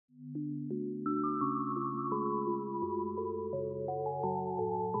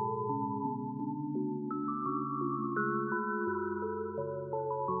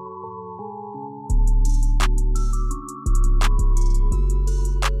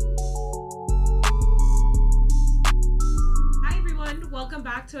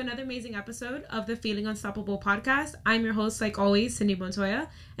to another amazing episode of the Feeling Unstoppable podcast. I'm your host, like always, Cindy Montoya.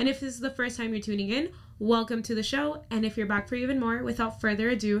 And if this is the first time you're tuning in, welcome to the show. And if you're back for even more, without further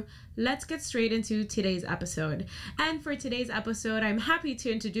ado, let's get straight into today's episode. And for today's episode, I'm happy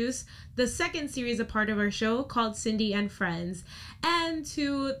to introduce the second series, a part of our show called Cindy and Friends. And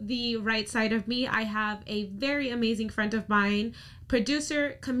to the right side of me, I have a very amazing friend of mine,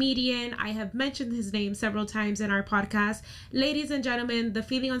 producer, comedian. I have mentioned his name several times in our podcast. Ladies and gentlemen, the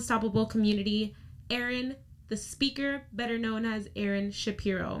Feeling Unstoppable community, Aaron, the speaker, better known as Aaron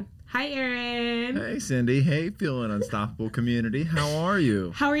Shapiro. Hi, Aaron. Hey, Cindy. Hey, Feeling Unstoppable community. How are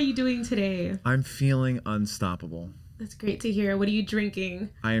you? How are you doing today? I'm feeling unstoppable. That's great to hear. What are you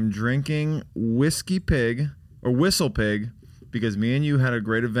drinking? I am drinking Whiskey Pig, or Whistle Pig, because me and you had a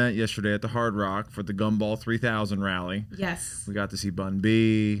great event yesterday at the Hard Rock for the Gumball 3000 rally. Yes. We got to see Bun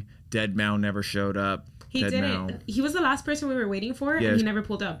B. Deadmau never showed up. He didn't. He was the last person we were waiting for, and he never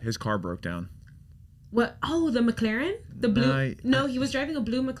pulled up. His car broke down. What? Oh, the McLaren? The blue? No, he was driving a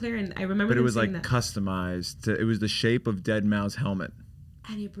blue McLaren. I remember. But it was like that. customized. It was the shape of Deadmau's helmet.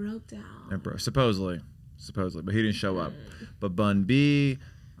 And it broke down. It broke, supposedly, but he didn't show up. But Bun B,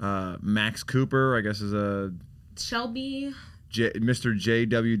 Max Cooper, I guess is a Shelby. Mr.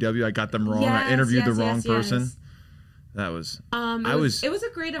 JWW. I got them wrong. I interviewed the wrong person. Yes. That was. It was a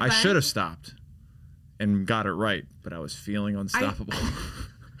great event. I should have stopped and got it right, but I was feeling unstoppable.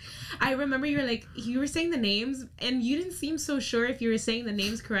 I remember you were saying the names, and you didn't seem so sure if you were saying the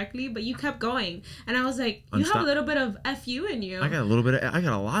names correctly, but you kept going, and I was like, you have a little bit of FU in you. I got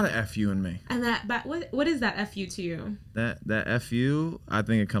a lot of FU in me. And but what is that FU to you? That FU, I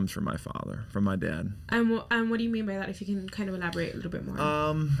think it comes from my father, from my dad. And what do you mean by that? If you can kind of elaborate a little bit more.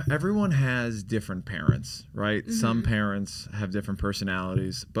 Everyone has different parents, right? Mm-hmm. Some parents have different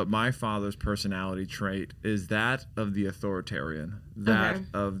personalities, but my father's personality trait is that of the authoritarian,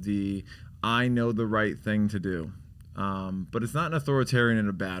 of the I know the right thing to do. But it's not an authoritarian in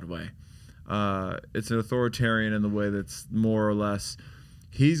a bad way. It's an authoritarian in the way that's more or less,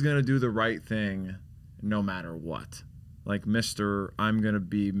 he's going to do the right thing no matter what. Like I'm going to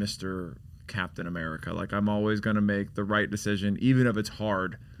be Mr. Captain America. Like I'm always going to make the right decision, even if it's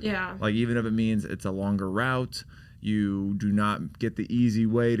hard. Yeah. Like even if it means it's a longer route, you do not get the easy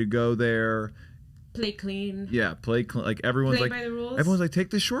way to go there. Play clean. Yeah, play clean. Like everyone's play like, by the rules. Everyone's like, take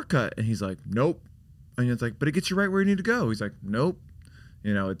this shortcut, and he's like, nope. And it's like, but it gets you right where you need to go. He's like, nope.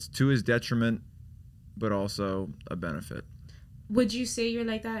 You know, it's to his detriment, but also a benefit. Would you say you're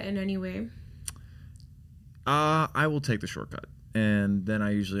like that in any way? I will take the shortcut, and then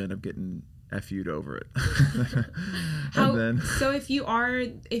I usually end up getting FU'd over it. So if you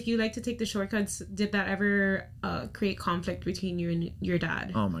like to take the shortcuts, did that ever create conflict between you and your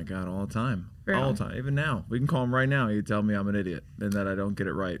dad? Oh my God, all the time. Really? All the time. Even now. We can call him right now. He'd tell me I'm an idiot and that I don't get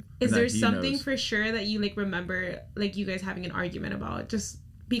it right. Is there something for sure that you remember you guys having an argument about? Just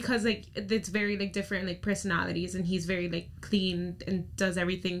because it's very different personalities, and he's very clean and does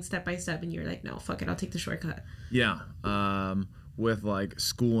everything step by step, and you're like, no, fuck it, I'll take the shortcut. Yeah. With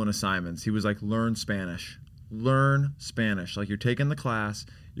school and assignments, he was like, learn Spanish. You're taking the class,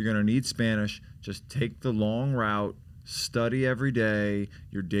 you're gonna need Spanish, just take the long route, study every day.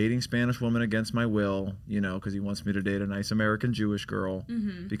 You're dating Spanish women against my will, because he wants me to date a nice American Jewish girl,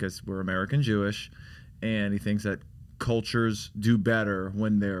 because we're American Jewish, and he thinks that cultures do better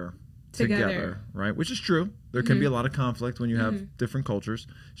when they're together, right? Which is true. There can be a lot of conflict when you have different cultures,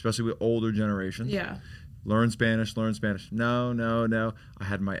 especially with older generations. Yeah. Learn Spanish. No. I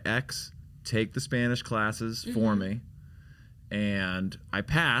had my ex take the Spanish classes for me, and I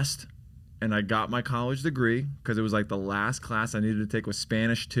passed, and I got my college degree because it was the last class I needed to take was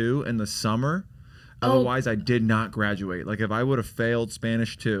Spanish 2 in the summer. Otherwise, I did not graduate. If I would have failed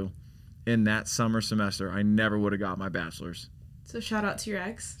Spanish 2 in that summer semester, I never would have got my bachelor's. So shout out to your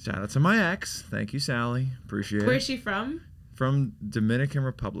ex. Shout out to my ex. Thank you, Sally. Appreciate it. Where's she from? From Dominican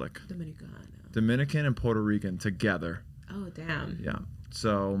Republic. Dominican and Puerto Rican together. Oh, damn. Yeah.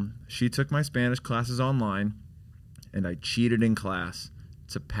 So she took my Spanish classes online, and I cheated in class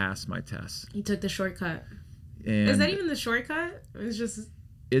to pass my tests. You took the shortcut. And is that even the shortcut?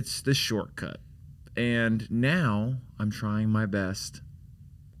 It's the shortcut. And now I'm trying my best.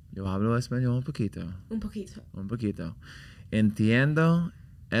 Yo hablo español un poquito. Un poquito. Entiendo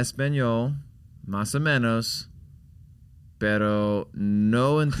español más o menos, pero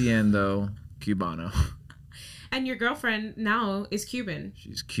no entiendo cubano. And your girlfriend now is Cuban.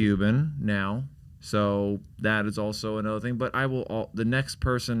 She's Cuban now. So that is also another thing. But the next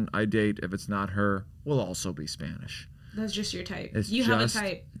person I date, if it's not her, will also be Spanish. That's just your type. You have a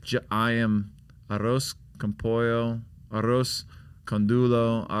type. I am arroz con pollo, arroz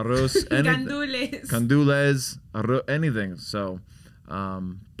condulo, arroz, anything. Candules, anything. So,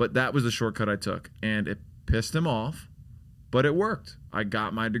 but that was the shortcut I took, and it pissed him off, but it worked. I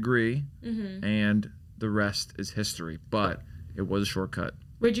got my degree, and the rest is history. But it was a shortcut.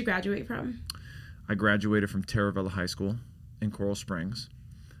 Where'd you graduate from? I graduated from Terravella High School in Coral Springs.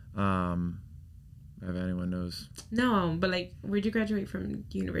 If anyone knows. No, but like, where'd you graduate from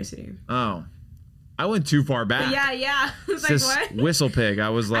university? Oh, I went too far back. Yeah. I was like, what? Whistle pig. I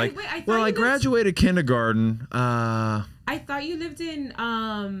was like, I graduated kindergarten. I thought you lived in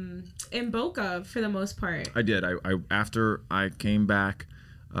Boca for the most part. I did. I after I came back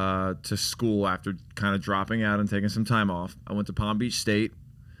to school after kind of dropping out and taking some time off, I went to Palm Beach State,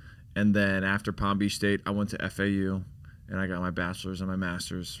 and then after Palm Beach State, I went to FAU, and I got my bachelor's and my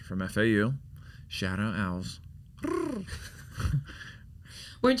master's from FAU. Shout out Owls.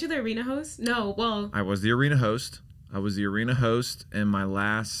 Weren't you the arena host? No, well... I was the arena host. In my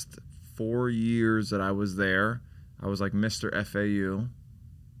last 4 years that I was there. I was like Mr. FAU.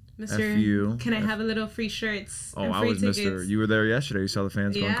 FU. Can I have a little free shirts? Oh, I was tickets? Mr. You were there yesterday. You saw the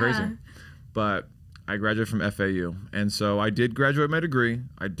fans going crazy. But I graduated from FAU. And so I did graduate my degree.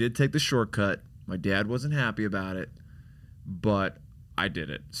 I did take the shortcut. My dad wasn't happy about it. But I did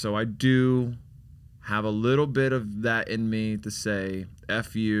it. So I do have a little bit of that in me to say,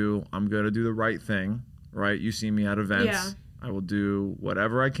 F you, I'm going to do the right thing, right? You see me at events. Yeah. I will do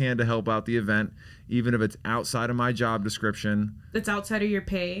whatever I can to help out the event, even if it's outside of my job description. That's outside of your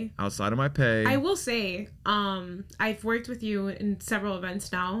pay. Outside of my pay. I will say, I've worked with you in several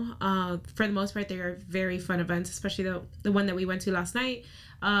events now. For the most part, they are very fun events, especially the one that we went to last night,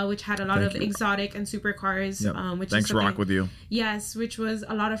 which had a lot of exotic and supercars. Yep. Which Thanks, is Rock with you. Yes, which was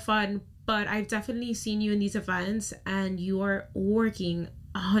a lot of fun. But I've definitely seen you in these events, and you are working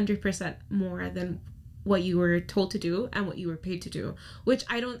 100% more than what you were told to do and what you were paid to do. Which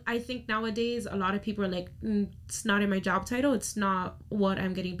I think nowadays a lot of people are like, it's not in my job title. It's not what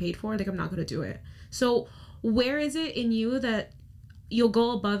I'm getting paid for. Like, I'm not going to do it. So where is it in you that you'll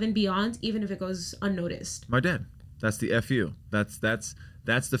go above and beyond, even if it goes unnoticed? My dad. That's the FU. That's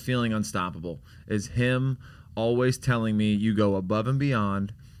the feeling unstoppable. Is him always telling me, you go above and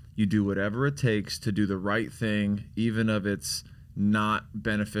beyond. You do whatever it takes to do the right thing, even if it's not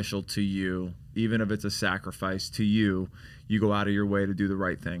beneficial to you, even if it's a sacrifice to you, you go out of your way to do the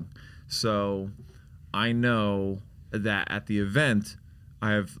right thing. So I know that at the event,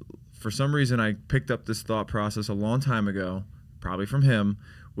 for some reason, I picked up this thought process a long time ago, probably from him,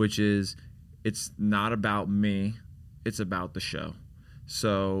 which is it's not about me, it's about the show.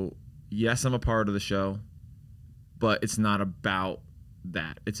 So yes, I'm a part of the show, but it's not about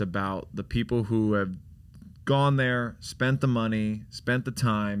that. It's about the people who have gone there, spent the money, spent the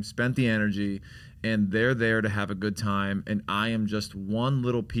time, spent the energy, and they're there to have a good time, and I am just one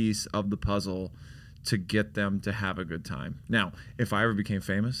little piece of the puzzle to get them to have a good time. Now, if I ever became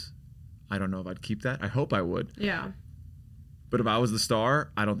famous, I don't know if I'd keep that. I hope I would. Yeah. But if I was the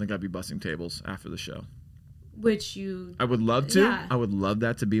star, I don't think I'd be bussing tables after the show. I would love to. Yeah. I would love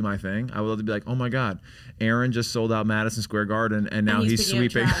that to be my thing. I would love to be like, oh my God, Aaron just sold out Madison Square Garden and now he's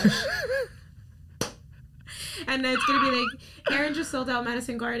sweeping. And then it's gonna be like, Aaron just sold out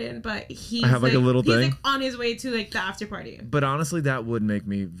Madison Garden, but he's I have like a little thing. He's like on his way to like the after party. But honestly, that would make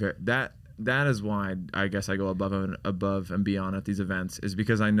me that is why I guess I go above and beyond at these events, is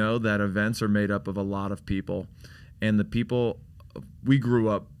because I know that events are made up of a lot of people, and the people we grew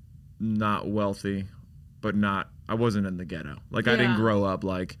up not wealthy. But I wasn't in the ghetto. Like, I didn't grow up,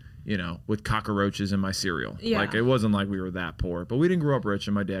 like, with cockroaches in my cereal. Yeah. Like, it wasn't like we were that poor. But we didn't grow up rich,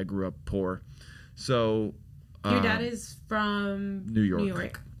 and my dad grew up poor. So... Your dad is from... New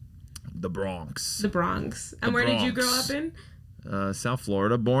York. The Bronx. And where did you grow up in? South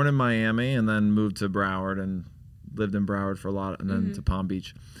Florida. Born in Miami, and then moved to Broward, and lived in Broward for a lot, and then to Palm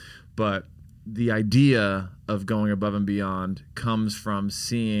Beach. But the idea of going above and beyond comes from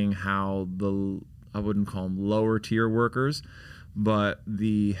seeing how I wouldn't call them lower tier workers, but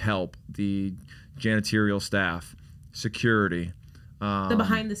the janitorial staff, security, the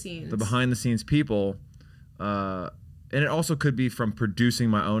behind the scenes people, and it also could be from producing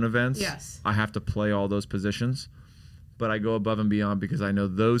my own events. Yes, I have to play all those positions, but I go above and beyond because I know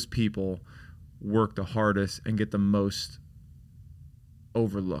those people work the hardest and get the most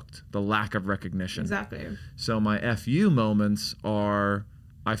overlooked, the lack of recognition. Exactly. So my FU moments are,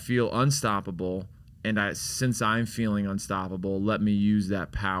 I feel unstoppable. And since I'm feeling unstoppable, let me use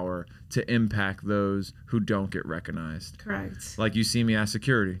that power to impact those who don't get recognized. Correct. Like, you see me ask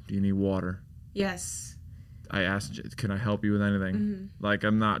security, do you need water? Yes. I asked, can I help you with anything? Mm-hmm. Like,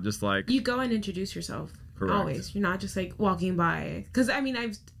 I'm not just like... You go and introduce yourself. Correct. Always. You're not just like walking by. Because I mean,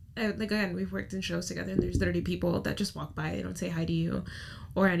 like again, we've worked in shows together, and there's literally people that just walk by. They don't say hi to you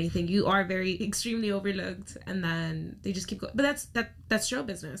or anything. You are very extremely overlooked, and then they just keep going. But that's show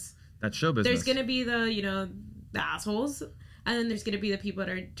business. That's show business. There's gonna be the assholes, and then there's gonna be the people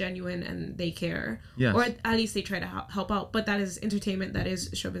that are genuine and they care, yes. or at least they try to help out. But that is entertainment. That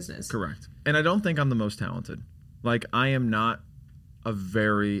is show business. Correct. And I don't think I'm the most talented. Like, I am not a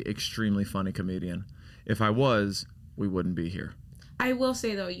very extremely funny comedian. If I was, we wouldn't be here. I will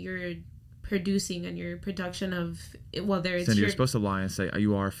say though, you're producing and your production of whether it's Cindy, you're supposed to lie and say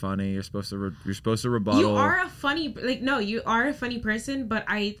you are funny. You're supposed to rebuttal. You are a funny you are a funny person, but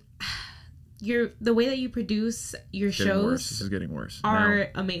the way that you produce your shows worse. This is getting worse. Are now,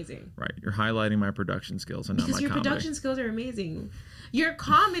 amazing. Right, you're highlighting my production skills and because not my your comedy. production skills are amazing. Your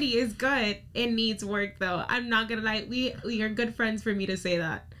comedy is good. It needs work though. I'm not gonna lie. We are good friends for me to say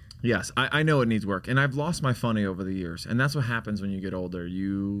that. Yes, I know it needs work, and I've lost my funny over the years, and that's what happens when you get older.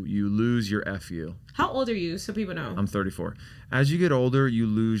 You lose your FU. How old are you, so people know? I'm 34. As you get older, you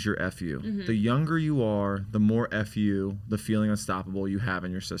lose your FU. Mm-hmm. The younger you are, the more FU, the feeling unstoppable, you have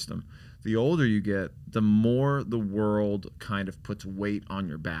in your system. The older you get, the more the world kind of puts weight on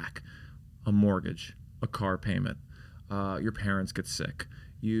your back. A mortgage, a car payment, your parents get sick,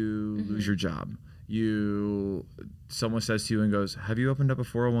 you mm-hmm. lose your job. Someone says to you and goes, have you opened up a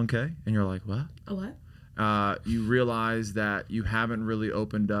 401k? And you're like, what? A what? You realize that you haven't really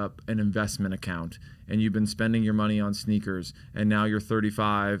opened up an investment account, and you've been spending your money on sneakers, and now you're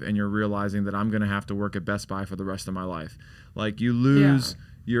 35 and you're realizing that I'm going to have to work at Best Buy for the rest of my life. Like, you lose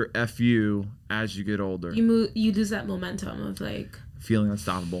your FU as you get older. You lose that momentum of like feeling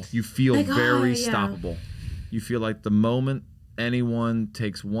unstoppable. You feel like, very stoppable. You feel like the moment anyone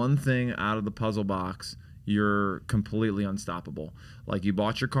takes one thing out of the puzzle box, you're completely unstoppable. Like, you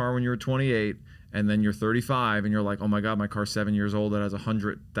bought your car when you were 28, and then you're 35, and you're like, oh my God, my car's 7 years old, that has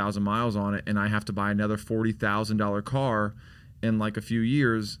 100,000 miles on it, and I have to buy another $40,000 car in like a few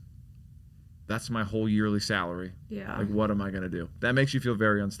years. That's my whole yearly salary. Yeah. Like, what am I going to do? That makes you feel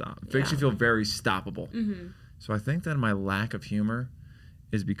very unstoppable. It makes you feel very stoppable. Mm-hmm. So I think that my lack of humor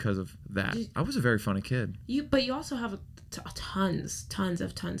is because of that. I was a very funny kid. But you also have tons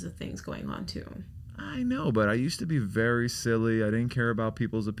of things going on too. I know, but I used to be very silly. I didn't care about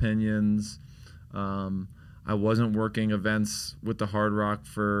people's opinions. I wasn't working events with the Hard Rock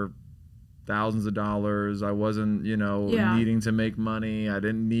for thousands of dollars. I wasn't, needing to make money. I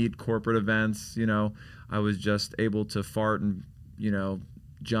didn't need corporate events. I was just able to fart and,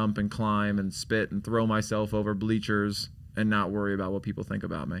 jump and climb and spit and throw myself over bleachers and not worry about what people think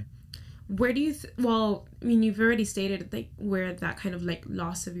about me. Where do you you've already stated like where that kind of like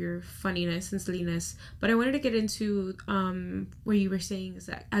loss of your funniness and silliness, but I wanted to get into where you were saying is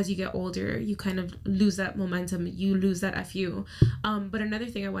that as you get older you kind of lose that momentum, you lose that FU. But another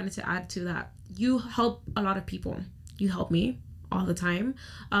thing I wanted to add to that, you help a lot of people. You help me all the time.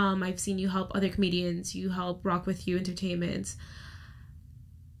 I've seen you help other comedians. You help Rock With You Entertainment.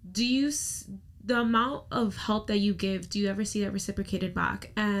 The amount of help that you give, do you ever see that reciprocated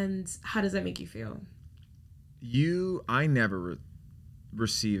back? And how does that make you feel? I never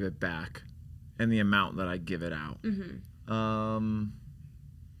receive it back in the amount that I give it out. Mm-hmm.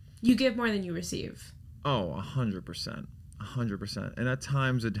 You give more than you receive. Oh, 100%. 100%. And at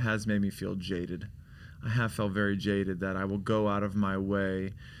times it has made me feel jaded. I have felt very jaded that I will go out of my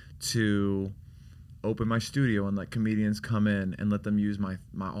way to open my studio and let comedians come in and let them use my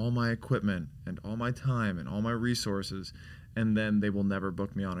all my equipment and all my time and all my resources, and then they will never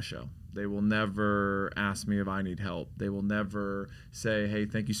book me on a show. They will never ask me if I need help. They will never say, hey,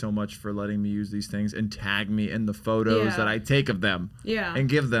 thank you so much for letting me use these things, and tag me in the photos that I take of them and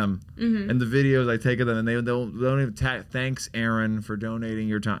give them, and the videos I take of them, and they don't even tag, thanks Aaron for donating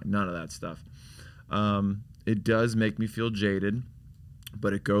your time. None of that stuff. It does make me feel jaded.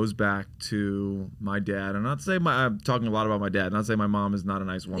 But it goes back to my dad. And I'm talking a lot about my dad. Not to say my mom is not a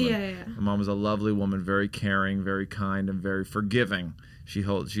nice woman. Yeah. My mom is a lovely woman, very caring, very kind, and very forgiving. She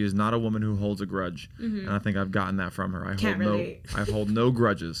is not a woman who holds a grudge. Mm-hmm. And I think I've gotten that from her. I hold no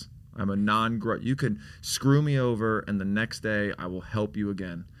grudges. I'm a non-grudge. You can screw me over, and the next day I will help you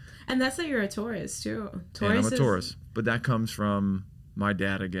again. And that's that you're a Taurus, too. And I'm a Taurus. But that comes from my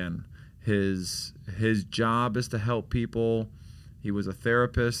dad again. His job is to help people. He was a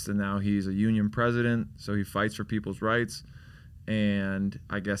therapist, and now he's a union president, so he fights for people's rights. And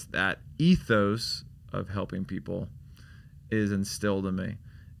I guess that ethos of helping people is instilled in me.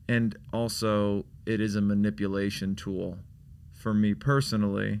 And also, it is a manipulation tool for me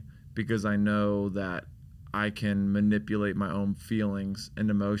personally, because I know that I can manipulate my own feelings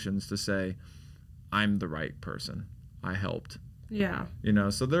and emotions to say, I'm the right person. I helped. Yeah. You know,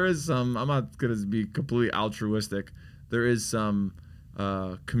 so there is some, I'm not going to be completely altruistic. There is some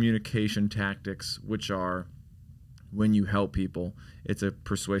communication tactics, which are when you help people, it's a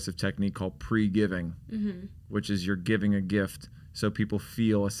persuasive technique called pre-giving, which is you're giving a gift so people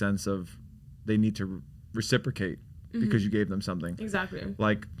feel a sense of they need to reciprocate because you gave them something. Exactly.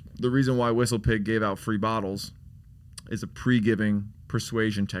 Like the reason why Whistle Pig gave out free bottles is a pre-giving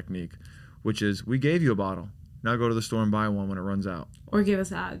persuasion technique, which is we gave you a bottle. Now go to the store and buy one when it runs out. Or give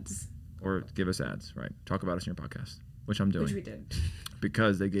us ads. Or give us ads, right? Talk about us in your podcast, which I'm doing. Which we did.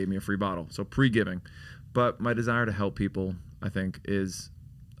 Because they gave me a free bottle. So pre-giving. But my desire to help people, I think, is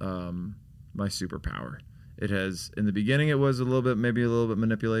my superpower. It has, in the beginning, it was maybe a little bit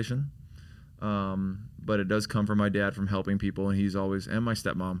manipulation. But it does come from my dad from helping people. And he's always, and my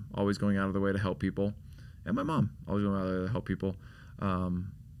stepmom, always going out of the way to help people. And my mom, always going out of the way to help people.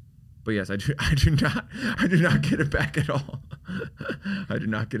 But yes, I do not get it back at all. I do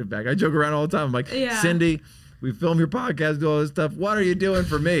not get it back. I joke around all the time. I'm like, Cindy, we film your podcast, do all this stuff. What are you doing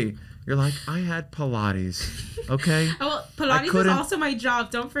for me? You're like, I had Pilates. Okay. Well, Pilates is also my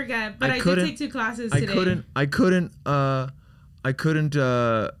job. Don't forget. But I did take 2 classes today. I couldn't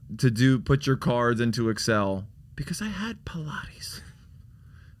put your cards into Excel because I had Pilates.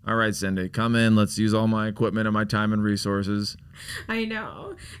 All right, Cindy, come in. Let's use all my equipment and my time and resources. I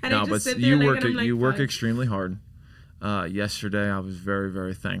know. And no, I just but sit there you work extremely hard. Yesterday, I was very,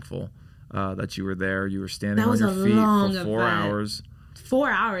 very thankful that you were there. You were standing on your feet for 4 hours.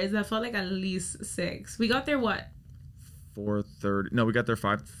 4 hours? That felt like at least 6. We got there what? 4:30. No, we got there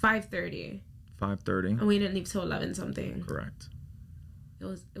 5:30. 5:30. And we didn't leave till 11 something. Correct. It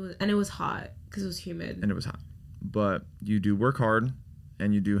was hot because it was humid. And it was hot. But you do work hard.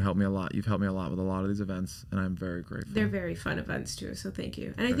 And you do help me a lot. You've helped me a lot with a lot of these events, and I'm very grateful. They're very fun events too, so thank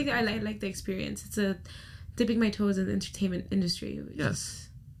you. And I think I like the experience. It's dipping my toes in the entertainment industry. It's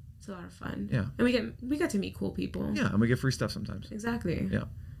a lot of fun. Yeah. And we get to meet cool people. Yeah, and we get free stuff sometimes. Exactly. Yeah.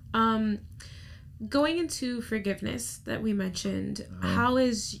 Going into forgiveness that we mentioned, how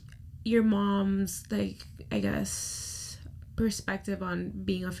is your mom's perspective on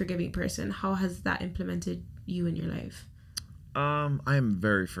being a forgiving person? How has that implemented you in your life? I am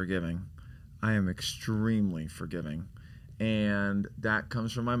very forgiving. I am extremely forgiving. And that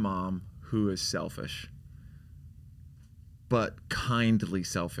comes from my mom, who is selfish. But kindly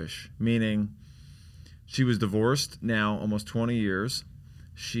selfish. Meaning, she was divorced now almost 20 years.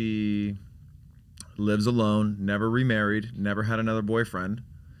 She lives alone, never remarried, never had another boyfriend,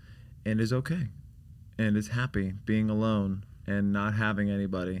 and is okay. And is happy being alone and not having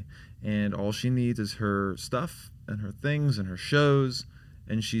anybody. And all she needs is her stuff and her things and her shows,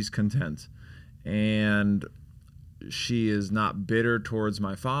 and she's content. And she is not bitter towards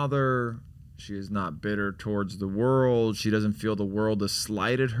my father. She is not bitter towards the world. She doesn't feel the world has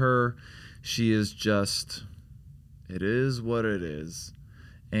slighted her. She is just, it is what it is.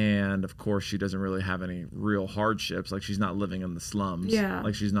 And of course, she doesn't really have any real hardships. Like, she's not living in the slums. Yeah.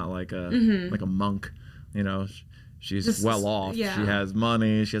 Like, she's not like a monk, you know. She's well off. Yeah. She has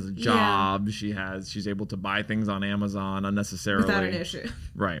money. She has a job. Yeah. She's able to buy things on Amazon unnecessarily. Without an issue.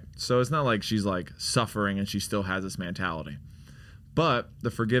 Right. So it's not like she's like suffering and she still has this mentality. But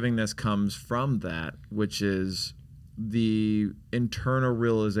the forgivingness comes from that, which is the internal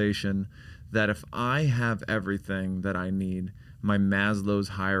realization that if I have everything that I need, my Maslow's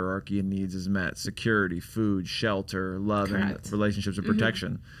hierarchy of needs is met: security, food, shelter, love, and relationships and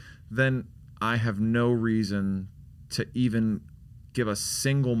protection, then I have no reason to even give a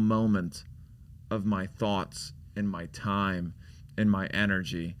single moment of my thoughts and my time and my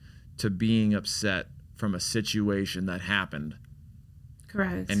energy to being upset from a situation that happened.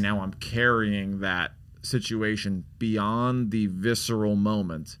 Correct. And now I'm carrying that situation beyond the visceral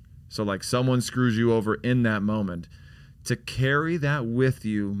moment. So like someone screws you over in that moment, to carry that with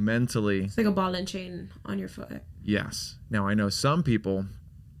you mentally. It's like a ball and chain on your foot. Yes. Now I know some people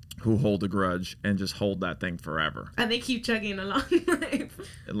who hold a grudge and just hold that thing forever. And they keep chugging along life.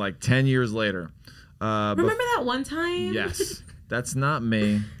 Like 10 years later. Remember that one time? Yes. That's not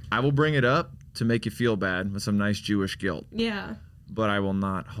me. I will bring it up to make you feel bad with some nice Jewish guilt. Yeah. But I will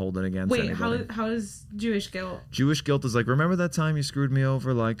not hold it against anybody. How is Jewish guilt? Jewish guilt is like, remember that time you screwed me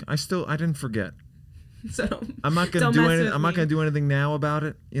over? Like, I didn't forget. So I'm not gonna do anything. I'm not gonna do anything now about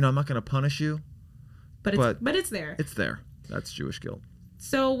it. You know, I'm not gonna punish you. But it's there. It's there. That's Jewish guilt.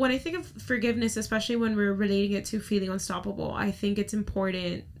 So when I think of forgiveness, especially when we're relating it to feeling unstoppable, I think it's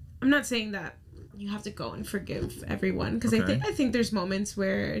important. I'm not saying that you have to go and forgive everyone, because I think there's moments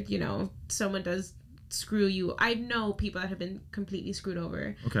where, you know, someone does screw you. I know people that have been completely screwed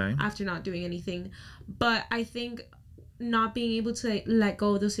over after not doing anything. But I think not being able to like, let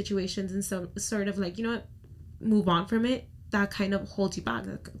go of those situations and some sort of like, you know what, move on from it, that kind of holds you back,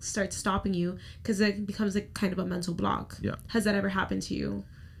 that starts stopping you, because it becomes like kind of a mental block. Yeah. Has that ever happened to you?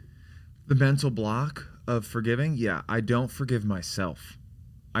 The mental block of forgiving? Yeah, I don't forgive myself.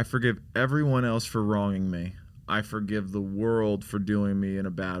 I forgive everyone else for wronging me. I forgive the world for doing me in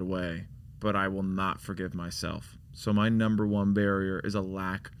a bad way, but I will not forgive myself. So my number one barrier is a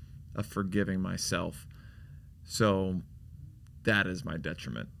lack of forgiving myself. So that is my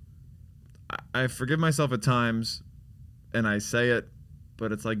detriment. I forgive myself at times, and I say it,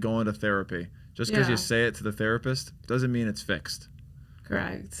 but it's like going to therapy. Just because you say it to the therapist doesn't mean it's fixed.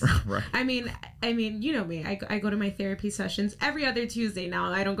 Correct. Right. I mean, you know me. I go to my therapy sessions every other Tuesday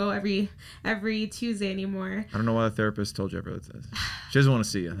now. I don't go every Tuesday anymore. I don't know why the therapist told you every other Tuesday. She doesn't want to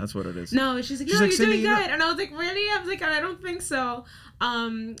see you. That's what it is. No, she's like, no, you're doing good. And I was like, really? I was like, I don't think so.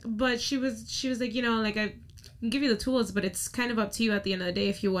 But she was like, you know, like I can give you the tools, but it's kind of up to you at the end of the day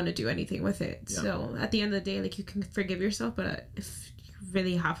if you want to do anything with it. Yeah. So at the end of the day, like you can forgive yourself, but if you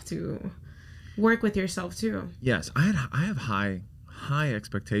really have to work with yourself too. Yes, I have high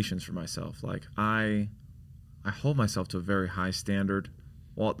expectations for myself. Like I hold myself to a very high standard,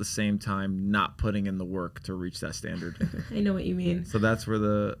 while at the same time not putting in the work to reach that standard. I know what you mean. So that's where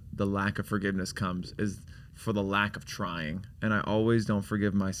the lack of forgiveness comes, is for the lack of trying. And I always don't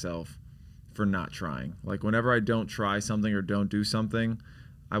forgive myself for not trying. Like whenever I don't try something or don't do something,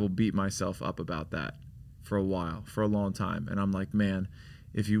 I will beat myself up about that for a while, for a long time. And I'm like, man,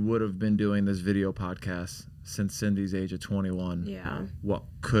 if you would have been doing this video podcast since Cindy's age of 21, what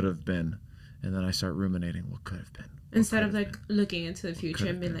could have been? And then I start ruminating, what could have been? Instead of like looking into the future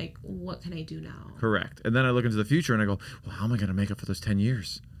and being like, what can I do now? Correct. And then I look into the future and I go, well, how am I going to make up for those 10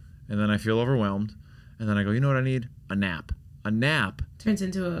 years? And then I feel overwhelmed. And then I go, you know what I need? A nap. A nap turns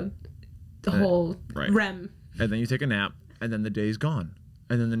into the whole REM. And then you take a nap, and then the day's gone.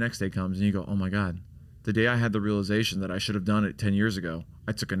 And then the next day comes, and you go, oh my God, the day I had the realization that I should have done it 10 years ago,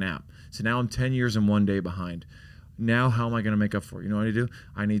 I took a nap. So now I'm 10 years and 1 day behind. Now how am I going to make up for it? You know what I do?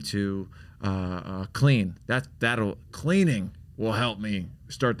 I need to clean. Cleaning will help me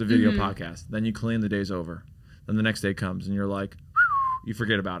start the video podcast. Then you clean, the day's over. Then the next day comes, and you're like, you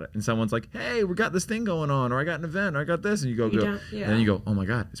forget about it. And someone's like, hey, we got this thing going on, or I got an event, or I got this. And you go. And then you go, oh my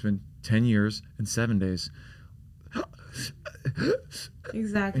God, it's been 10 years and 7 days.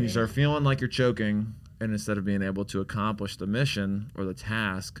 Exactly. And you start feeling like you're choking. And instead of being able to accomplish the mission or the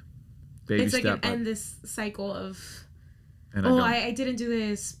task, it's like an endless cycle of, I didn't do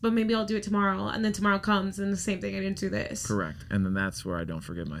this, but maybe I'll do it tomorrow. And then tomorrow comes and the same thing, I didn't do this. Correct. And then that's where I don't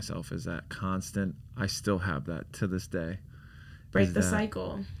forgive myself, is that constant, I still have that to this day. Break the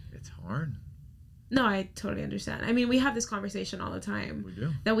cycle. It's hard. No, I totally understand. I mean, we have this conversation all the time. We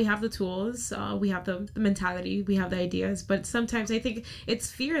do. That we have the tools, we have the mentality, we have the ideas, but sometimes I think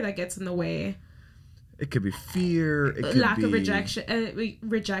it's fear that gets in the way. It could be fear. It could lack be of rejection.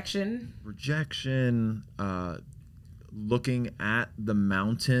 Looking at the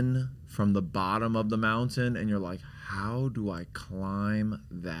mountain from the bottom of the mountain, and you're like, how do I climb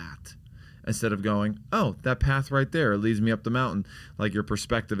that? Instead of going, oh, that path right there leads me up the mountain. Like your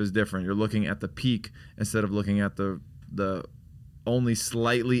perspective is different. You're looking at the peak instead of looking at the only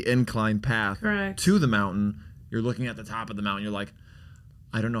slightly inclined path to the mountain. You're looking at the top of the mountain. You're like,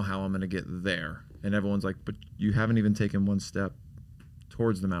 I don't know how I'm going to get there. And everyone's like, but you haven't even taken one step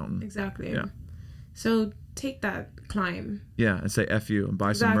towards the mountain. Exactly. Yeah. So take that climb. Yeah, and say F you and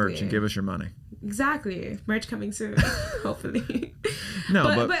buy some merch and give us your money. Exactly. Merch coming soon, hopefully.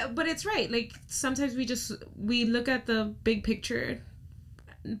 No, but it's right. Like sometimes we look at the big picture,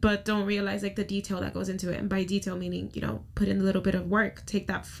 but don't realize like the detail that goes into it. And by detail meaning, you know, put in a little bit of work, take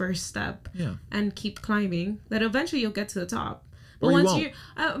that first step, and keep climbing. That eventually you'll get to the top. But once you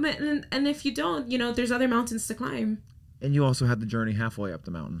and if you don't, you know, there's other mountains to climb. And you also had the journey halfway up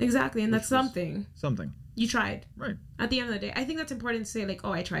the mountain. Exactly, and that's something. Something. You tried. Right. At the end of the day, I think that's important to say, like,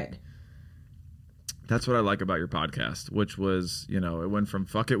 oh, I tried. That's what I like about your podcast, which was, you know, it went from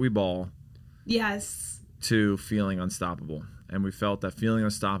fuck it, we ball. Yes. To Feeling Unstoppable. And we felt that Feeling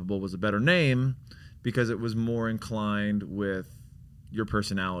Unstoppable was a better name because it was more inclined with your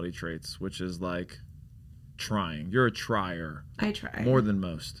personality traits, which is like trying. You're a trier. I try. More than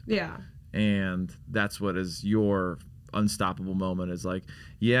most. Yeah. And that's what is your unstoppable moment, is like,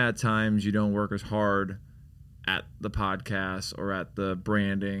 yeah, at times you don't work as hard at the podcast or at the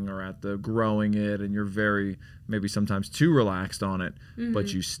branding or at the growing it, and you're very maybe sometimes too relaxed on it,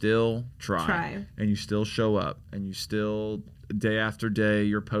 but you still try and you still show up and you still day after day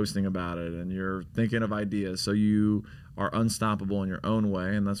you're posting about it and you're thinking of ideas. So you are unstoppable in your own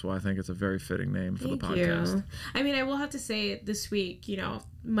way, and that's why I think it's a very fitting name for the podcast. You. I mean, I will have to say this week,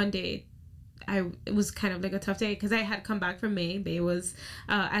 Monday, it was kind of like a tough day because I had come back from May. May was,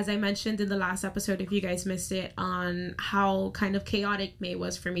 as I mentioned in the last episode, if you guys missed it, on how kind of chaotic May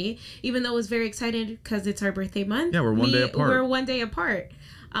was for me, even though I was very excited because it's our birthday month. Yeah, we're one day apart. We're 1 day apart.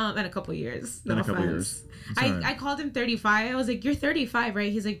 And a couple years. No offense. I called him 35. I was like, "You're 35,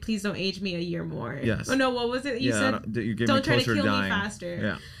 right?" He's like, "Please don't age me a year more." Yes. Oh no, what was it? You said you gave don't me try to kill dying. me faster.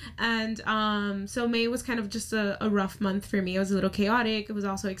 Yeah. And so May was kind of just a rough month for me. It was a little chaotic. It was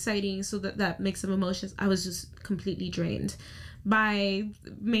also exciting. So that mix of emotions, I was just completely drained. By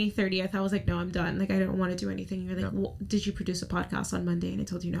May 30th, I was like, no, I'm done. Like, I don't want to do anything. You're like, well, did you produce a podcast on Monday? And I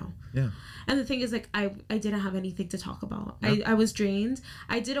told you no. Yeah. And the thing is, like, I didn't have anything to talk about. Yep. I was drained.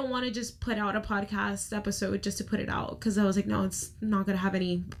 I didn't want to just put out a podcast episode just to put it out. Because I was like, no, it's not going to have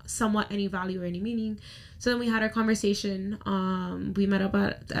any value or any meaning. So then we had our conversation. We met up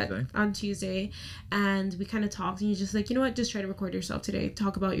on Tuesday, and we kind of talked. And you're just like, you know what? Just try to record yourself today.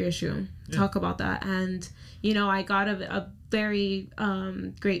 Talk about your issue. Yeah. Talk about that. And I got a very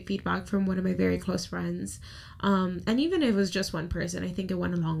great feedback from one of my very close friends. And even if it was just one person, I think it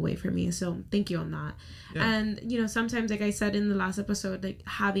went a long way for me. So thank you on that. Yeah. And sometimes, like I said in the last episode, like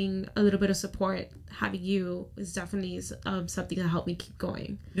having a little bit of support, having you is definitely something that helped me keep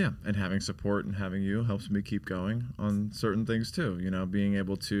going. Yeah, and having support and having you helps me keep going on certain things too. Being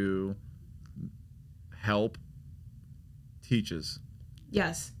able to help teaches.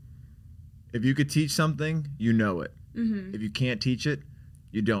 Yes. If you could teach something, you know it. Mm-hmm. If you can't teach it,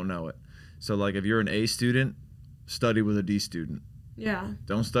 you don't know it. So like if you're an A student, study with a D student. Yeah.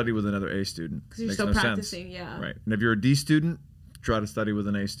 Don't study with another A student. Because you're still practicing, yeah. Right. And if you're a D student, try to study with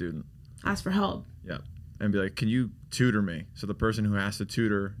an A student. Ask for help. Yeah. And be like, can you tutor me? So the person who has to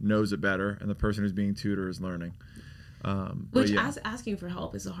tutor knows it better, and the person who's being tutored is learning. Asking for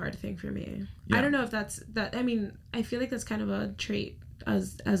help is a hard thing for me. Yeah. I don't know if that's that. I mean, I feel like that's kind of a trait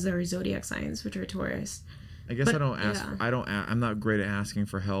as our zodiac signs, which are Taurus. I guess I don't ask. Yeah. I'm not great at asking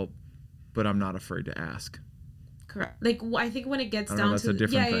for help, but I'm not afraid to ask. Correct. Like I think when it gets down to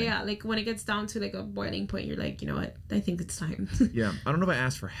yeah. Like when it gets down to like a boiling point, you're like, you know what? I think it's time. Yeah. I don't know if I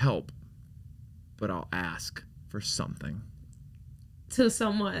ask for help, but I'll ask for something. To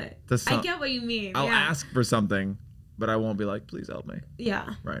somewhat. I get what you mean. I'll ask for something, but I won't be like, please help me.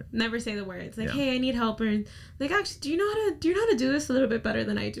 Yeah. Right. Never say the words like, hey, I need help, or like, actually, do you know how to do this a little bit better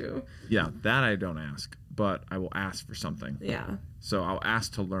than I do? Yeah, that I don't ask, but I will ask for something. Yeah. So I'll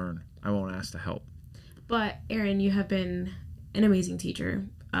ask to learn. I won't ask to help. But Aaron, you have been an amazing teacher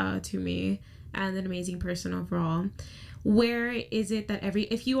to me and an amazing person overall. Where is it that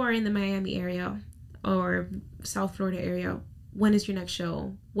if you are in the Miami area or South Florida area, when is your next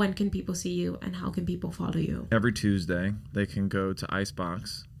show? When can people see you, and how can people follow you? Every Tuesday, they can go to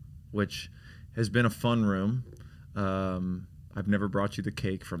Icebox, which has been a fun room. I've never brought you the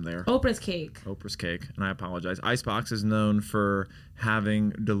cake from there. Oprah's cake, and I apologize. Icebox is known for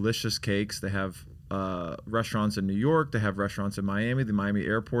having delicious cakes. They have restaurants in New York. They have restaurants in Miami. The Miami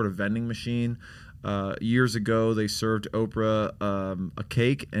airport, a vending machine. Years ago, they served Oprah a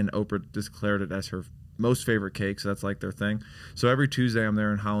cake, and Oprah declared it as her most favorite cake, so that's like their thing. So every Tuesday I'm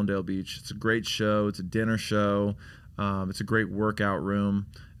there in Hollandale Beach. It's a great show. It's a dinner show. It's a great workout room.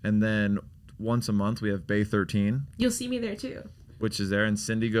 And then once a month we have Bay 13. You'll see me there too. Which is there, and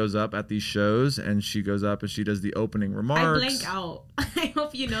Cindy goes up at these shows, and she goes up and she does the opening remarks. I blank out. I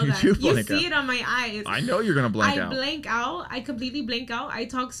hope you know that. You see it on my eyes. I know you're gonna blank out. I blank out. I completely blank out. I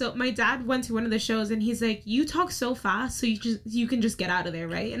talk so. My dad went to one of the shows, and he's like, "You talk so fast, so you can just get out of there,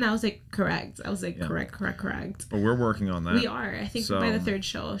 right?" And I was like, "Correct." I was like, yeah. Correct. But we're working on that. We are. I think by the third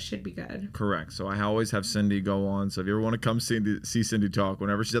show should be good. Correct. So I always have Cindy go on. So if you ever want to come see Cindy talk,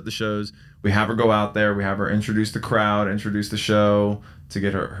 whenever she's at the shows, we have her go out there. We have her introduce the crowd, introduce the show, to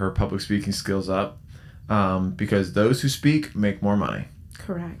get her public speaking skills up, because those who speak make more money.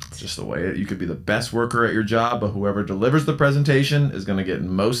 Correct. It's just the way you could be the best worker at your job, but whoever delivers the presentation is going to get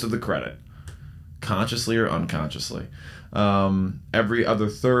most of the credit, consciously or unconsciously. Every other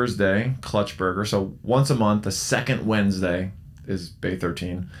Thursday, Clutch Burger. So once a month, the second Wednesday is Bay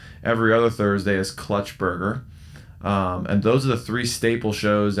 13. Every other Thursday is Clutch Burger. And those are the three staple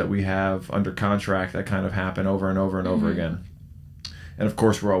shows that we have under contract that kind of happen over and over and over again. And of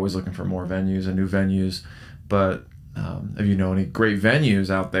course, we're always looking for more venues and new venues. But if you know any great venues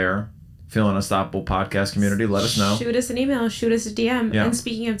out there, Feeling Unstoppable podcast community, let us know. Shoot us an email, shoot us a DM. Yeah. And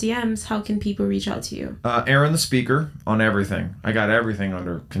speaking of DMs, how can people reach out to you? Aaron the Speaker on everything. I got everything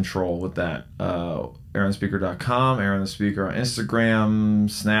under control with that. AaronTheSpeaker.com, Aaron the Speaker on Instagram,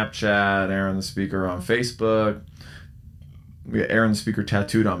 Snapchat, Aaron the Speaker on Facebook. We got Aaron the Speaker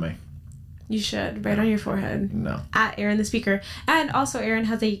tattooed on me. You should, right on your forehead. No. At Aaron the Speaker. And also, Aaron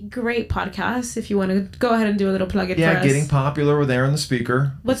has a great podcast, if you want to go ahead and do a little plug-in for us. Yeah, Getting Popular with Aaron the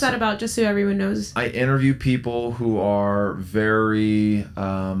Speaker. What's that about, just so everyone knows? I interview people who are very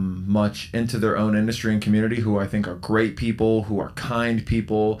much into their own industry and community, who I think are great people, who are kind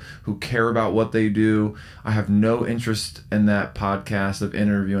people, who care about what they do. I have no interest in that podcast of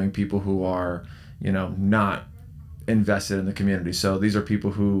interviewing people who are, not invested in the community. So these are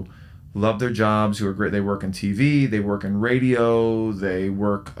people who love their jobs, who are great. They work in TV, they work in radio, they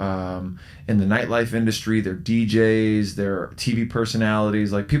work in the nightlife industry, they're DJs, they're TV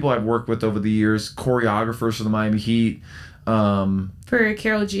personalities, like people I've worked with over the years, choreographers for the Miami Heat. For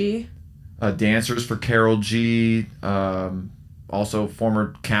Karol G. Dancers for Karol G. Also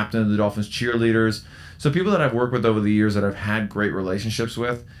former captain of the Dolphins cheerleaders. So people that I've worked with over the years that I've had great relationships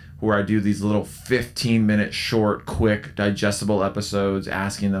with, where I do these little 15-minute short, quick, digestible episodes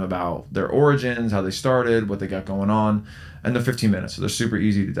asking them about their origins, how they started, what they got going on, and they're 15 minutes, so they're super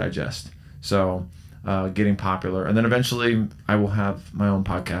easy to digest. So Getting Popular. And then eventually I will have my own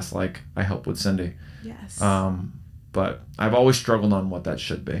podcast like I help with Cindy. Yes. But I've always struggled on what that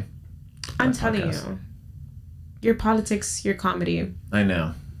should be. I'm telling you. Your politics, your comedy. I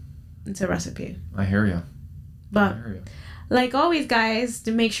know. It's a recipe. I hear you. But like always, guys,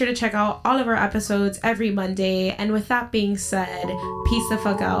 to make sure to check out all of our episodes every Monday. And with that being said, peace the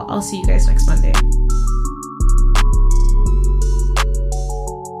fuck out. I'll see you guys next Monday.